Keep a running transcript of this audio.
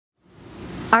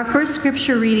Our first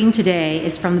scripture reading today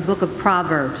is from the book of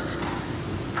Proverbs,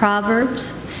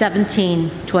 Proverbs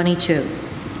 17:22.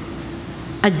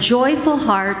 A joyful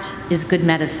heart is good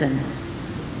medicine,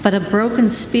 but a broken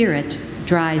spirit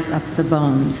dries up the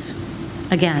bones.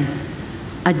 Again,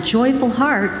 a joyful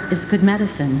heart is good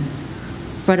medicine,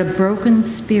 but a broken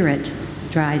spirit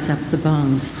dries up the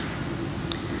bones.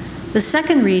 The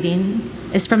second reading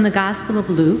is from the Gospel of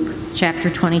Luke, chapter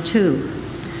 22.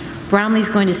 Bromleigh's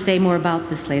going to say more about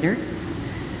this later.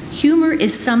 Humor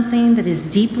is something that is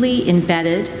deeply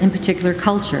embedded in particular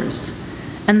cultures,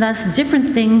 and thus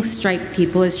different things strike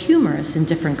people as humorous in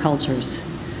different cultures.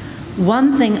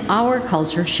 One thing our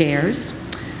culture shares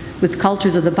with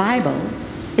cultures of the Bible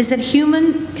is that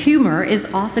humor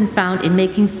is often found in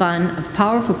making fun of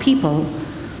powerful people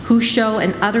who show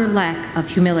an utter lack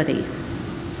of humility.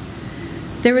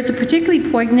 There is a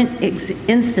particularly poignant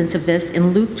instance of this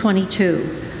in Luke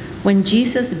 22, when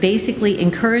Jesus basically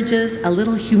encourages a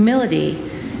little humility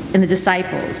in the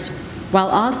disciples, while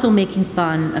also making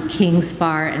fun of kings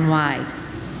far and wide.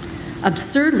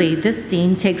 Absurdly, this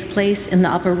scene takes place in the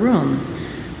upper room,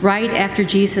 right after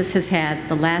Jesus has had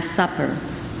the Last Supper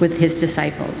with his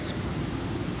disciples.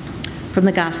 From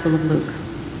the Gospel of Luke.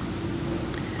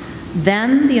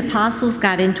 Then the apostles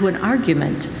got into an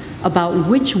argument about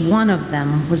which one of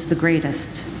them was the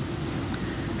greatest.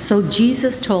 So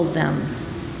Jesus told them,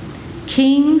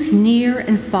 "Kings near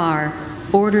and far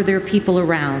order their people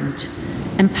around,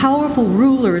 and powerful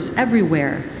rulers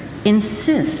everywhere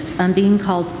insist on being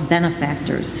called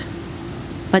benefactors.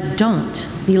 But don't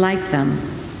be like them.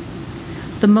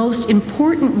 The most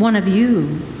important one of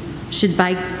you should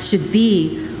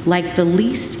be like the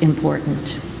least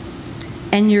important,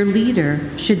 and your leader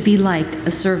should be like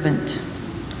a servant.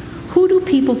 Who do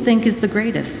people think is the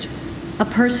greatest? A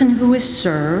person who is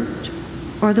served,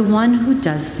 or the one who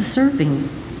does the serving?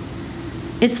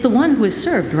 It's the one who is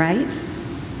served, right?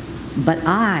 But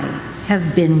I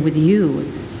have been with you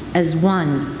as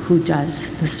one who does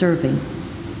the serving."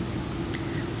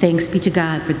 Thanks be to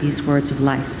God for these words of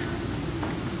life.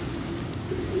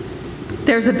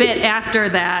 There's a bit after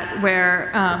that where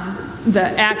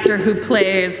the actor who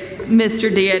plays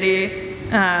Mr. Deity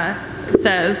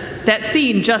says that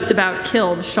scene just about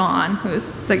killed Sean, who's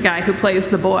the guy who plays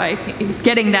the boy.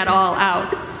 Getting that all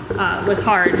out was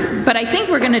hard. But I think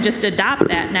we're going to just adopt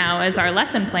that now as our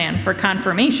lesson plan for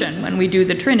confirmation when we do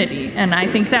the Trinity. And I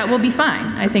think that will be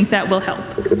fine. I think that will help.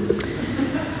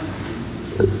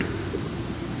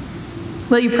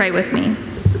 Will you pray with me?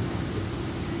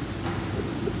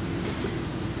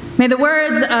 May the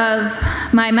words of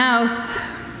my mouth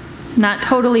not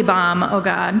totally bomb, O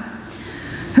God,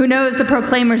 who knows the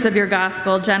proclaimers of your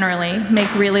gospel generally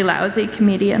make really lousy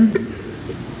comedians.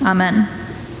 Amen.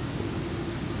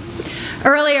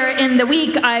 Earlier in the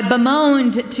week, I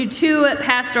bemoaned to two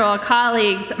pastoral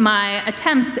colleagues my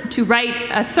attempts to write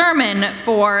a sermon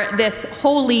for this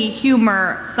Holy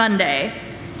Humor Sunday.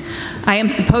 I am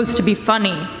supposed to be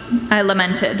funny, I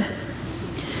lamented.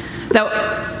 Though,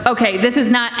 okay, this is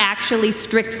not actually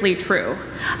strictly true.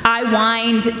 I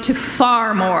whined to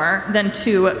far more than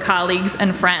two colleagues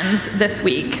and friends this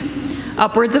week.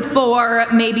 Upwards of 4,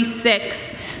 maybe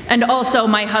 6, and also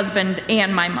my husband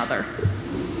and my mother.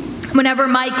 Whenever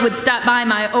Mike would stop by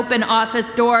my open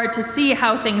office door to see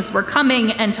how things were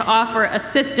coming and to offer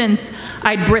assistance,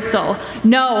 I'd bristle.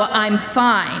 "No, I'm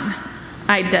fine,"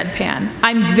 I'd deadpan.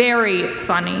 "I'm very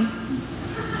funny."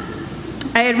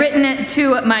 I had written it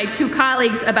to my two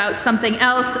colleagues about something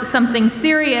else, something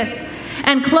serious,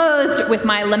 and closed with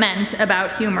my lament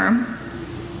about humor.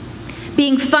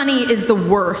 "Being funny is the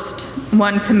worst,"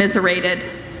 one commiserated.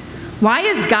 "Why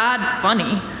is God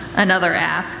funny?" another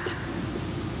asked.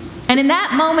 And in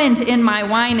that moment in my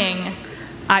whining,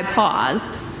 I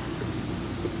paused.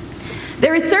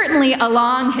 There is certainly a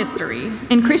long history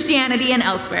in Christianity and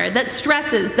elsewhere that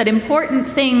stresses that important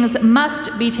things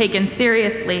must be taken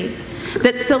seriously,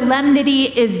 that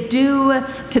solemnity is due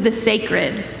to the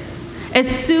sacred. As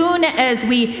soon as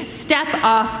we step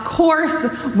off course,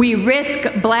 we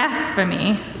risk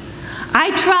blasphemy.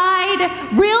 I tried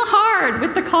real hard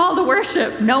with the call to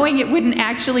worship, knowing it wouldn't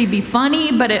actually be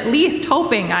funny, but at least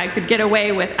hoping I could get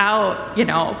away without,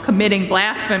 committing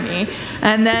blasphemy.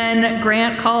 And then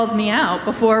Grant calls me out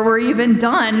before we're even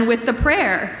done with the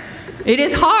prayer. It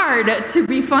is hard to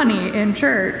be funny in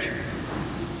church.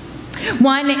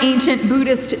 One ancient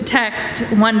Buddhist text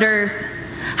wonders,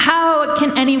 how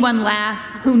can anyone laugh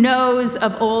who knows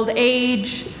of old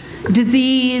age,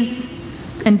 disease,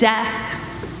 and death?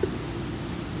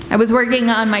 I was working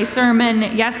on my sermon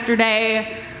yesterday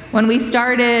when we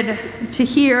started to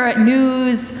hear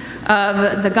news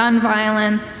of the gun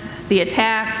violence the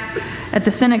attack at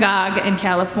the synagogue in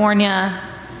California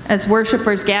as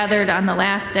worshipers gathered on the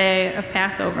last day of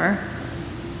Passover.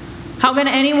 How can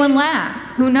anyone laugh?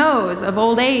 Who knows of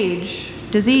old age,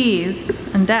 disease,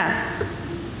 and death?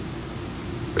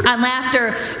 On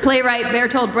laughter, playwright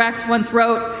Bertolt Brecht once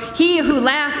wrote, "He who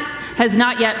laughs has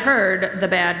not yet heard the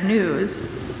bad news."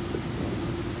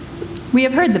 We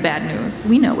have heard the bad news.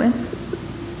 We know it.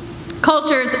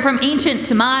 Cultures from ancient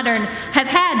to modern have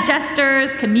had jesters,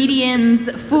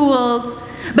 comedians, fools,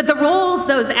 but the roles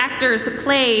those actors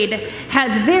played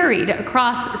has varied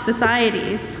across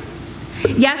societies.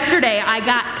 Yesterday, I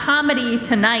got "Comedy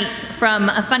Tonight" from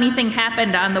A Funny Thing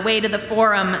Happened on the way to the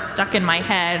Forum stuck in my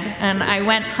head, and I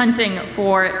went hunting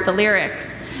for the lyrics.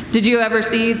 Did you ever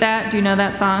see that? Do you know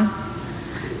that song?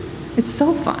 It's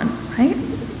so fun, right?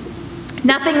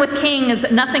 Nothing with kings,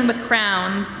 nothing with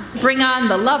crowns. Bring on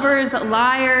the lovers,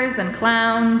 liars, and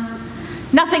clowns.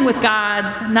 Nothing with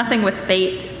gods, nothing with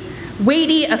fate.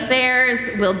 Weighty affairs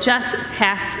will just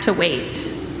have to wait.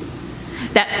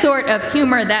 That sort of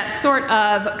humor, that sort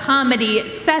of comedy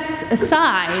sets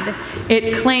aside,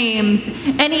 it claims,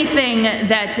 anything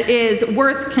that is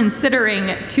worth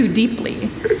considering too deeply.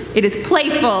 It is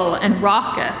playful and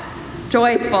raucous,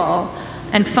 joyful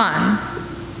and fun.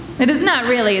 It is not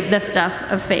really the stuff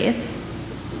of faith.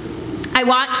 I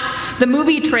watched the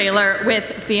movie trailer with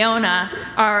Fiona,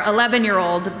 our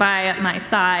 11-year-old, by my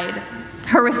side.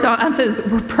 Her responses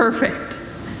were perfect.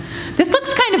 "This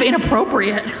looks kind of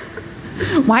inappropriate.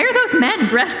 Why are those men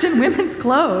dressed in women's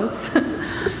clothes?"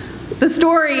 The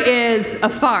story is a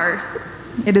farce.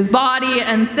 It is bawdy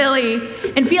and silly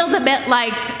and feels a bit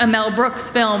like a Mel Brooks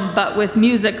film, but with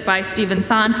music by Stephen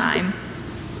Sondheim.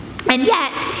 And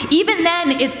yet, even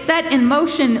then, it's set in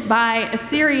motion by a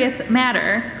serious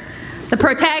matter. The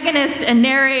protagonist and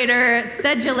narrator,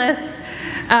 Pseudolus,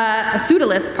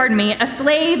 a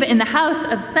slave in the house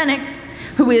of Senex,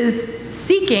 who is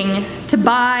seeking to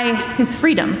buy his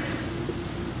freedom.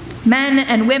 Men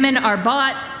and women are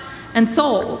bought and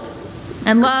sold,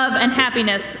 and love and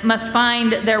happiness must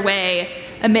find their way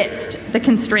amidst the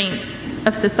constraints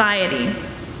of society.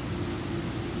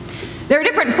 There are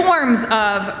different forms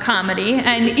of comedy,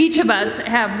 and each of us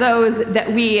have those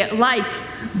that we like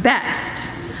best.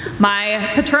 My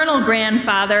paternal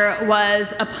grandfather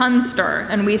was a punster,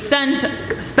 and we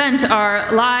spent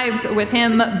our lives with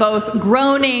him both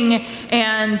groaning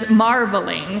and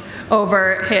marveling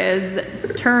over his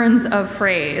turns of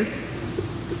phrase.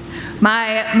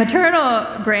 My maternal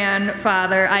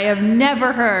grandfather, I have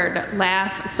never heard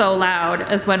laugh so loud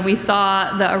as when we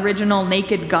saw the original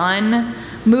Naked Gun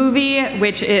movie,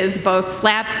 which is both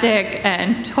slapstick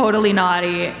and totally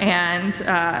naughty, and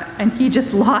he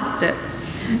just lost it.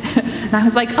 And I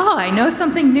was like, oh, I know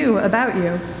something new about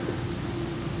you.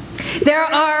 There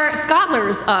are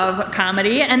scholars of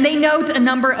comedy, and they note a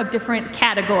number of different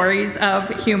categories of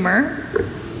humor.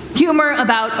 Humor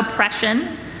about oppression,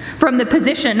 from the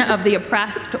position of the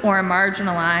oppressed or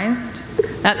marginalized.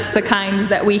 That's the kind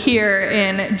that we hear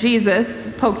in Jesus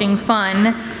poking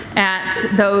fun at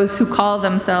those who call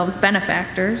themselves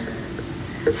benefactors.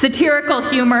 Satirical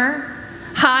humor,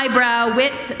 highbrow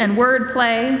wit and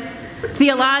wordplay,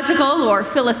 theological or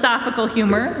philosophical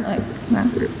humor,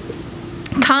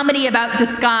 comedy about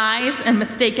disguise and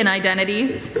mistaken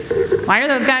identities. Why are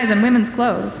those guys in women's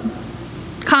clothes?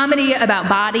 Comedy about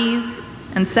bodies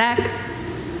and sex.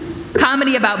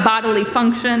 Comedy about bodily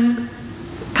function.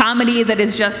 Comedy that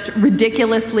is just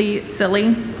ridiculously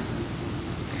silly.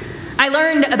 I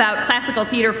learned about classical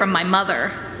theater from my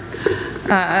mother.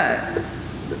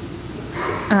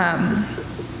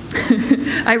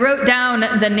 I wrote down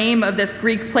the name of this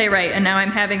Greek playwright, and now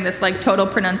I'm having this like total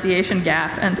pronunciation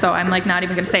gaffe, and so I'm like not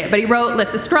even going to say it. But he wrote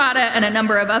Lysistrata and a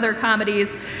number of other comedies,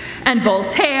 and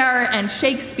Voltaire and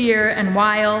Shakespeare and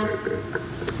Wilde.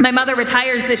 My mother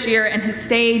retires this year and has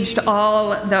staged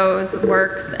all those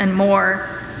works and more.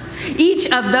 Each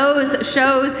of those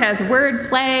shows has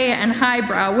wordplay and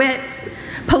highbrow wit,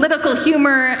 political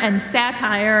humor and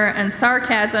satire and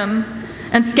sarcasm,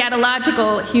 and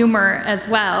scatological humor as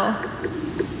well.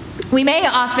 We may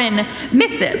often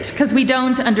miss it because we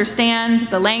don't understand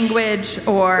the language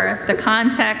or the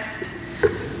context.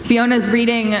 Fiona's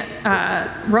reading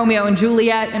Romeo and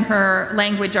Juliet in her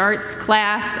language arts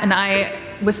class, and I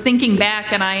was thinking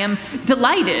back, and I am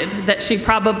delighted that she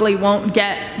probably won't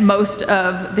get most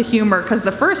of the humor, because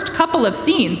the first couple of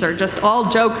scenes are just all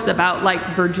jokes about like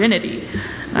virginity.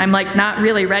 I'm like not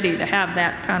really ready to have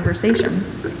that conversation.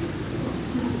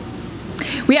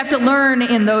 We have to learn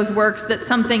in those works that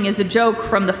something is a joke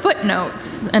from the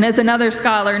footnotes, and as another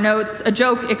scholar notes, a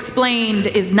joke explained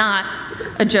is not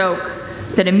a joke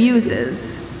that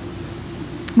amuses.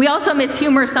 We also miss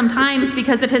humor sometimes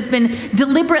because it has been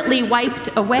deliberately wiped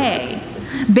away,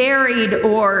 buried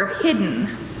or hidden.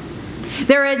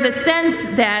 There is a sense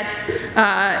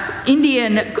that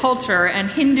Indian culture, and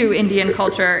Hindu Indian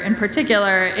culture in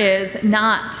particular, is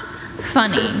not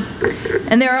funny.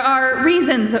 And there are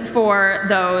reasons for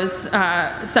those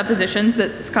suppositions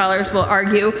that scholars will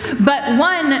argue, but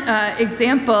one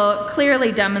example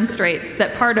clearly demonstrates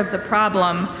that part of the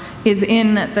problem is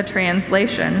in the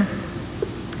translation.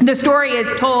 The story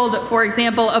is told, for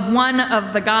example, of one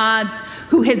of the gods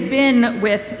who has been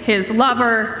with his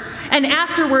lover, and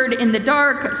afterward in the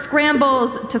dark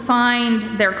scrambles to find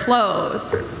their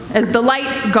clothes. As the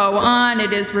lights go on,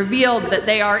 it is revealed that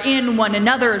they are in one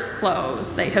another's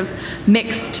clothes. They have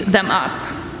mixed them up.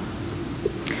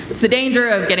 It's the danger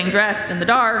of getting dressed in the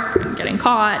dark and getting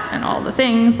caught and all the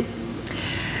things.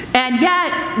 And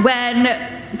yet,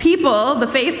 when people, the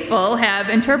faithful, have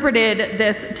interpreted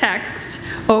this text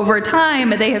over time,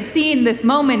 they have seen this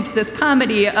moment, this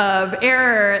comedy of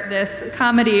error, this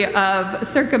comedy of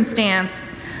circumstance,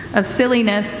 of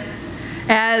silliness,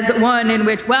 as one in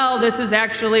which, well, this is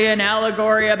actually an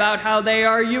allegory about how they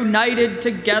are united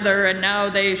together and now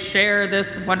they share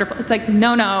this wonderful... It's like,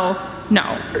 no, no,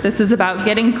 no. This is about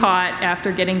getting caught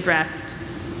after getting dressed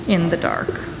in the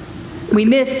dark. We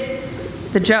miss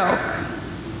the joke.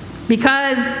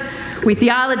 Because we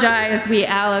theologize, we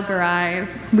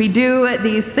allegorize, we do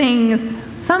these things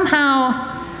somehow,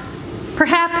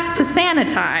 perhaps to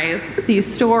sanitize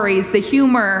these stories, the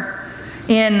humor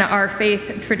in our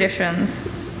faith traditions.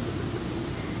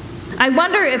 I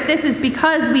wonder if this is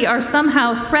because we are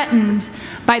somehow threatened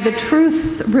by the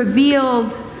truths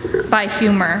revealed by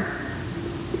humor,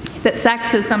 that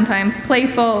sex is sometimes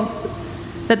playful,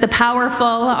 that the powerful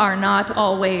are not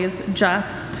always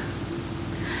just,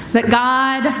 that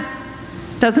God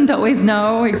doesn't always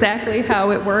know exactly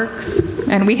how it works,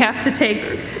 and we have to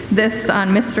take this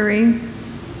on mystery.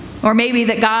 Or maybe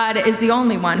that God is the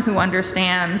only one who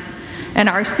understands, and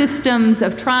our systems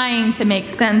of trying to make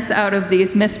sense out of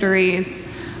these mysteries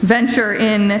venture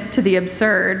into the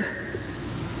absurd.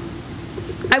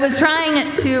 I was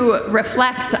trying to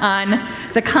reflect on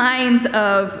the kinds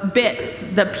of bits,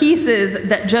 the pieces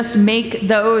that just make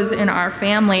those in our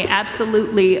family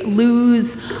absolutely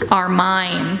lose our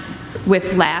minds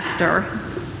with laughter.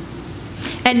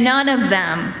 And none of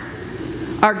them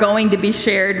are going to be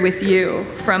shared with you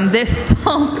from this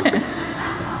pulpit.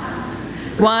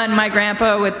 One, my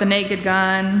grandpa with the naked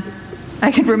gun.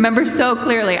 I can remember so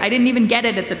clearly. I didn't even get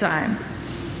it at the time.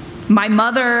 My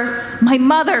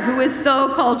mother, who is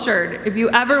so cultured, if you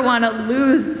ever want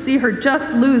to see her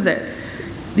just lose it,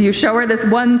 you show her this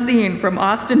one scene from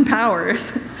Austin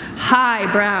Powers.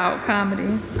 Highbrow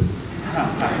comedy.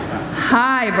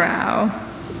 Highbrow.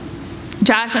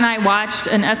 Josh and I watched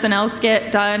an SNL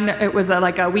skit done. It was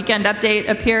like a Weekend Update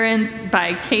appearance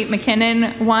by Kate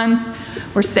McKinnon once.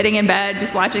 We're sitting in bed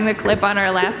just watching the clip on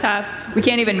our laptops. We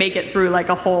can't even make it through like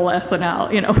a whole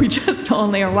SNL. You know, we just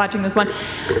only are watching this one.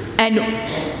 And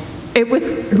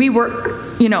we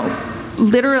were, you know,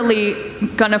 literally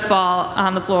gonna fall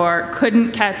on the floor,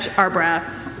 couldn't catch our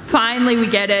breaths. Finally, we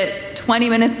get it. 20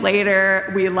 minutes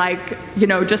later, we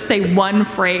just say one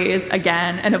phrase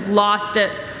again and have lost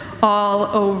it all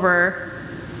over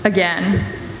again.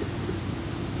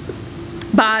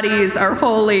 Bodies are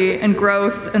holy and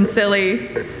gross and silly.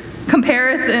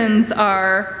 Comparisons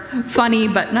are funny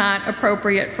but not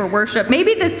appropriate for worship.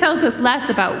 Maybe this tells us less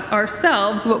about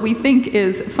ourselves, what we think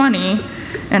is funny,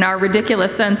 and our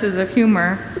ridiculous senses of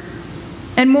humor,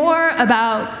 and more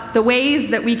about the ways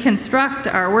that we construct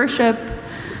our worship,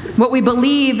 what we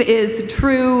believe is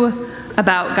true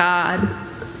about God.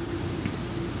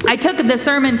 I took the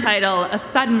sermon title, A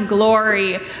Sudden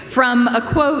Glory, from a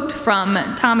quote from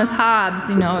Thomas Hobbes,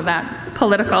 you know, that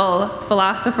political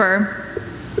philosopher.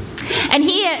 And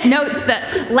he notes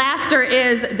that laughter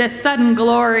is this sudden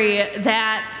glory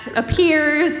that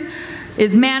appears,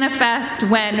 is manifest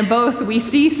when both we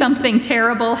see something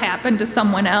terrible happen to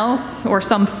someone else or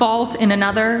some fault in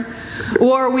another,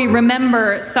 or we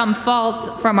remember some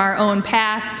fault from our own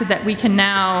past that we can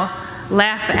now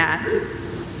laugh at.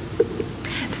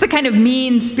 It's the kind of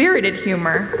mean-spirited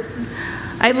humor.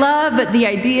 I love the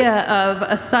idea of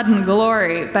a sudden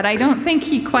glory, but I don't think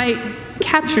he quite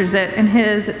captures it in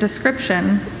his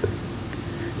description.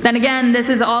 Then again, this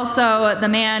is also the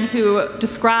man who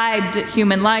described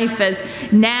human life as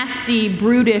nasty,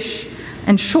 brutish,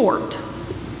 and short.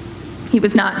 He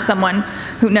was not someone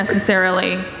who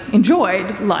necessarily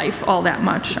enjoyed life all that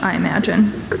much, I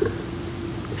imagine.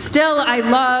 Still, I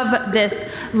love this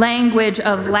language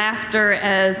of laughter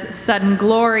as sudden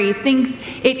glory.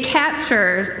 Think it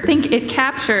captures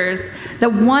the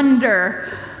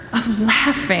wonder of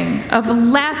laughing,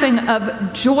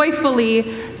 of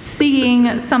joyfully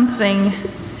seeing something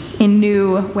in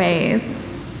new ways.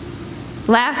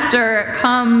 Laughter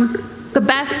comes, the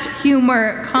best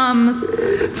humor comes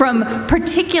from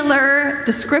particular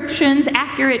descriptions,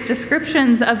 accurate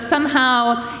descriptions of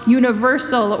somehow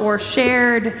universal or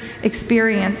shared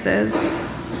experiences.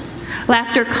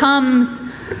 Laughter comes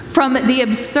from the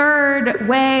absurd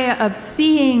way of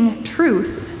seeing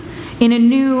truth in a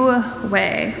new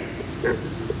way.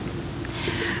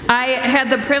 I had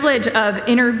the privilege of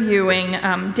interviewing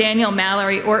Daniel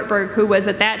Mallory Ortberg, who was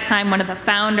at that time one of the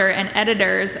founder and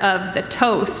editors of The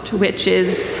Toast, which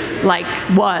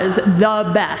was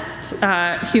the best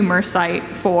humor site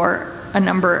for a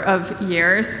number of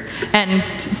years, and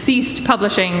ceased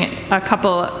publishing a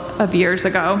couple of years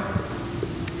ago,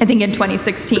 I think in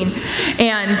 2016.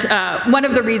 And one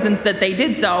of the reasons that they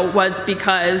did so was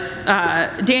because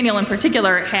Daniel in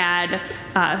particular had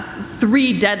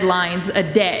 3 deadlines a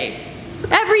day.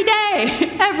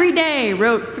 Every day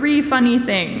wrote 3 funny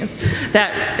things.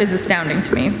 That is astounding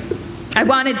to me. I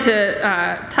wanted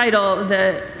to title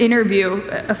the interview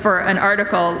for an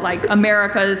article like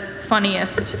America's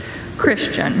Funniest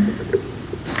Christian.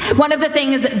 One of the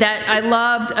things that I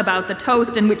loved about The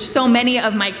Toast, and which so many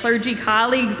of my clergy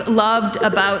colleagues loved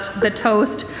about The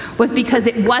Toast, was because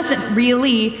it wasn't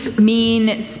really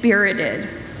mean-spirited.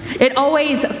 It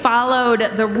always followed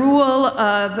the rule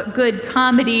of good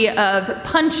comedy of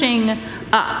punching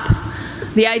up.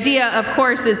 The idea, of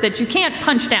course, is that you can't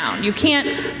punch down. You can't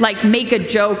make a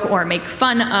joke or make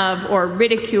fun of or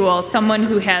ridicule someone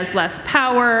who has less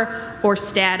power or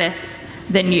status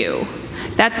than you.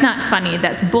 That's not funny,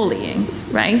 that's bullying,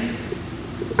 right?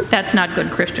 That's not good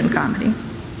Christian comedy.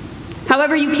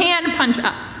 However, you can punch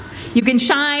up. You can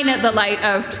shine the light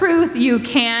of truth. You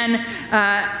can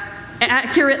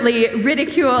accurately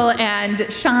ridicule and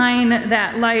shine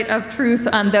that light of truth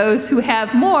on those who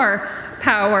have more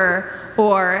power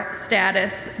or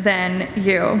status than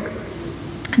you.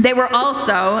 They were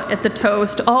also, at The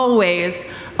Toast, always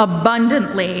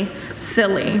abundantly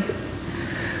silly.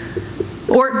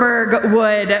 Ortberg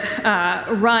would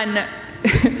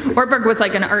Ortberg was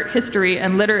like an art history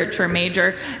and literature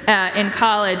major in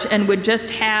college, and would just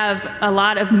have a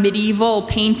lot of medieval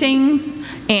paintings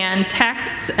and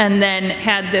texts, and then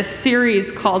had this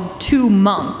series called 2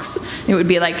 Monks. It would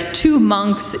be like 2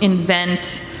 monks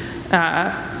invent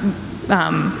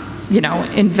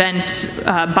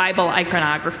Bible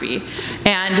iconography.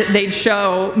 And they'd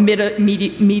show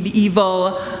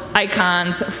medieval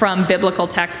icons from biblical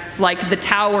texts like the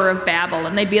Tower of Babel.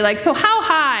 And they'd be like, so how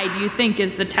high do you think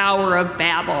is the Tower of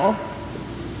Babel?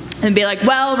 And be like,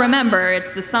 well, remember,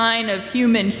 it's the sign of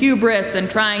human hubris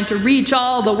and trying to reach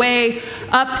all the way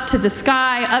up to the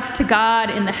sky, up to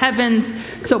God in the heavens,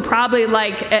 so probably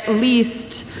at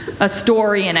least a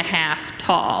story and a half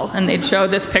tall. And they'd show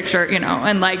this picture,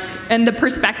 and the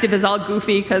perspective is all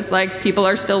goofy because people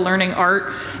are still learning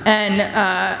art, and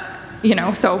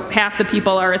so half the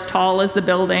people are as tall as the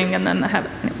building, and then the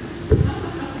heaven.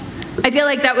 I feel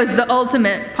like that was the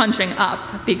ultimate punching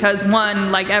up, because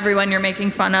 1, everyone you're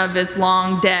making fun of is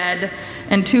long dead,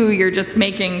 and 2, you're just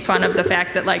making fun of the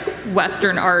fact that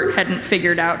Western art hadn't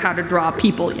figured out how to draw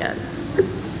people yet.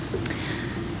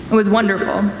 It was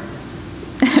wonderful,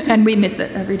 and we miss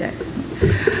it every day.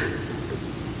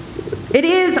 It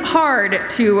is hard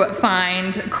to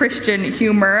find Christian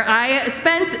humor. I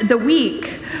spent the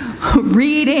week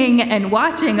reading and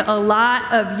watching a lot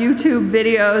of YouTube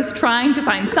videos trying to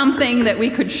find something that we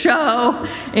could show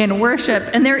in worship.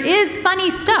 And there is funny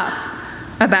stuff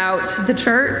about the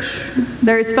church.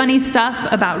 There's funny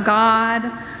stuff about God,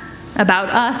 about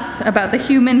us, about the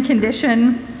human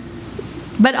condition.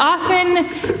 But often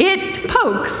it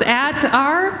pokes at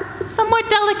our somewhat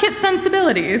delicate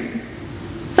sensibilities.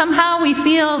 Somehow we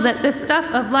feel that this stuff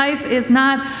of life is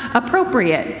not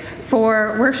appropriate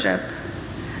for worship,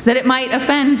 that it might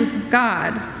offend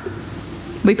God.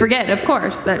 We forget, of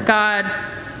course, that God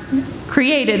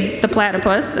created the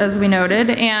platypus, as we noted,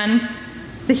 and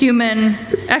the human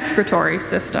excretory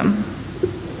system.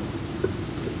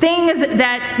 Things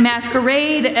that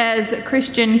masquerade as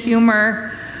Christian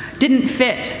humor didn't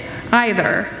fit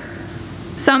either.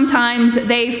 Sometimes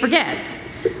they forget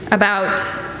about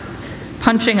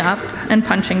punching up and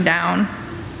punching down.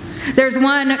 There's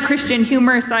one Christian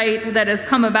humor site that has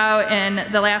come about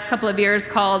in the last couple of years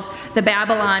called the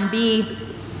Babylon Bee.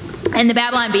 And the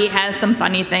Babylon Bee has some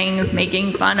funny things,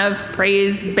 making fun of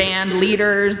praise band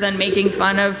leaders and making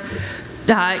fun of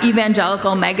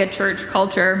evangelical megachurch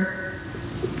culture,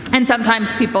 and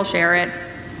sometimes people share it.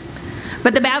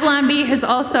 But the Babylon Bee has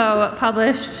also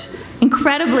published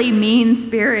incredibly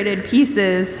mean-spirited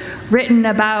pieces written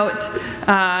about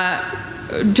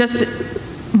just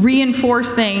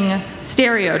reinforcing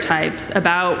stereotypes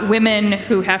about women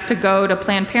who have to go to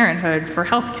Planned Parenthood for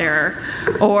health care,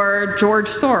 or George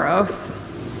Soros,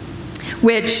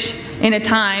 which in a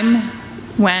time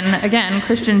when, again,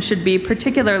 Christians should be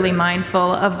particularly mindful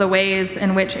of the ways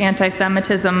in which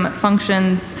anti-Semitism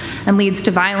functions and leads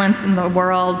to violence in the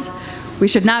world, we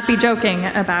should not be joking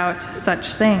about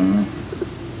such things.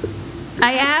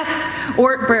 I asked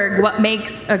Ortberg what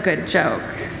makes a good joke.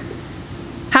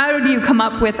 How do you come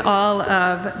up with all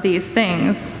of these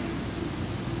things?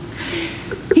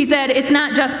 He said, it's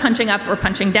not just punching up or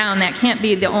punching down. That can't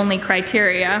be the only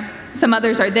criteria. Some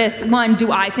others are this. 1,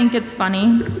 do I think it's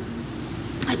funny?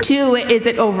 2, is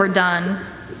it overdone?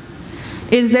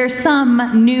 Is there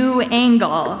some new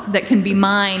angle that can be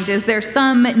mined? Is there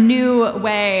some new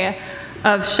way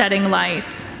of shedding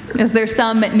light? Is there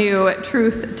some new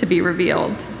truth to be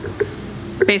revealed?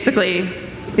 Basically,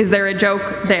 is there a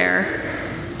joke there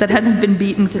that hasn't been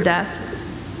beaten to death?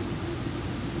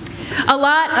 A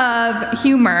lot of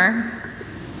humor,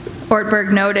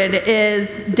 Ortberg noted, is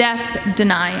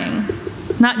death-denying,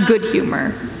 not good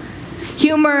humor.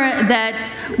 Humor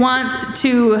that wants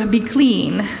to be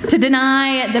clean, to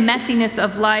deny the messiness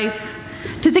of life,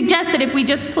 to suggest that if we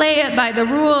just play it by the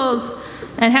rules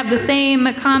and have the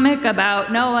same comic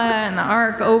about Noah and the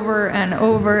ark over and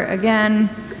over again,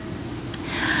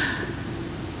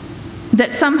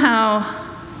 that somehow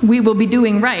we will be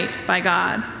doing right by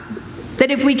God.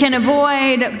 That if we can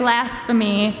avoid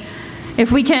blasphemy,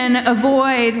 if we can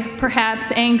avoid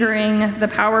perhaps angering the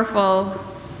powerful,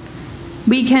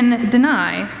 we can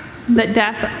deny that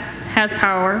death has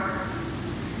power,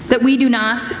 that we do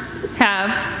not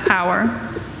have power.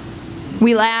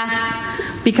 We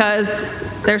laugh because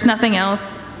there's nothing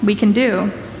else we can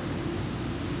do.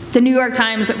 The New York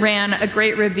Times ran a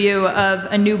great review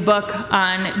of a new book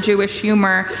on Jewish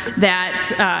humor that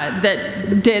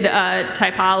did a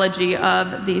typology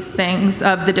of these things,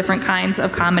 of the different kinds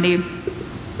of comedy,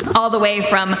 all the way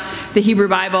from the Hebrew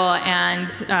Bible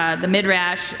and the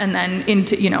Midrash, and then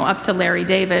into, up to Larry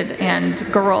David and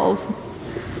girls.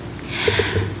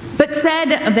 But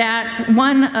said that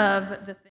one of the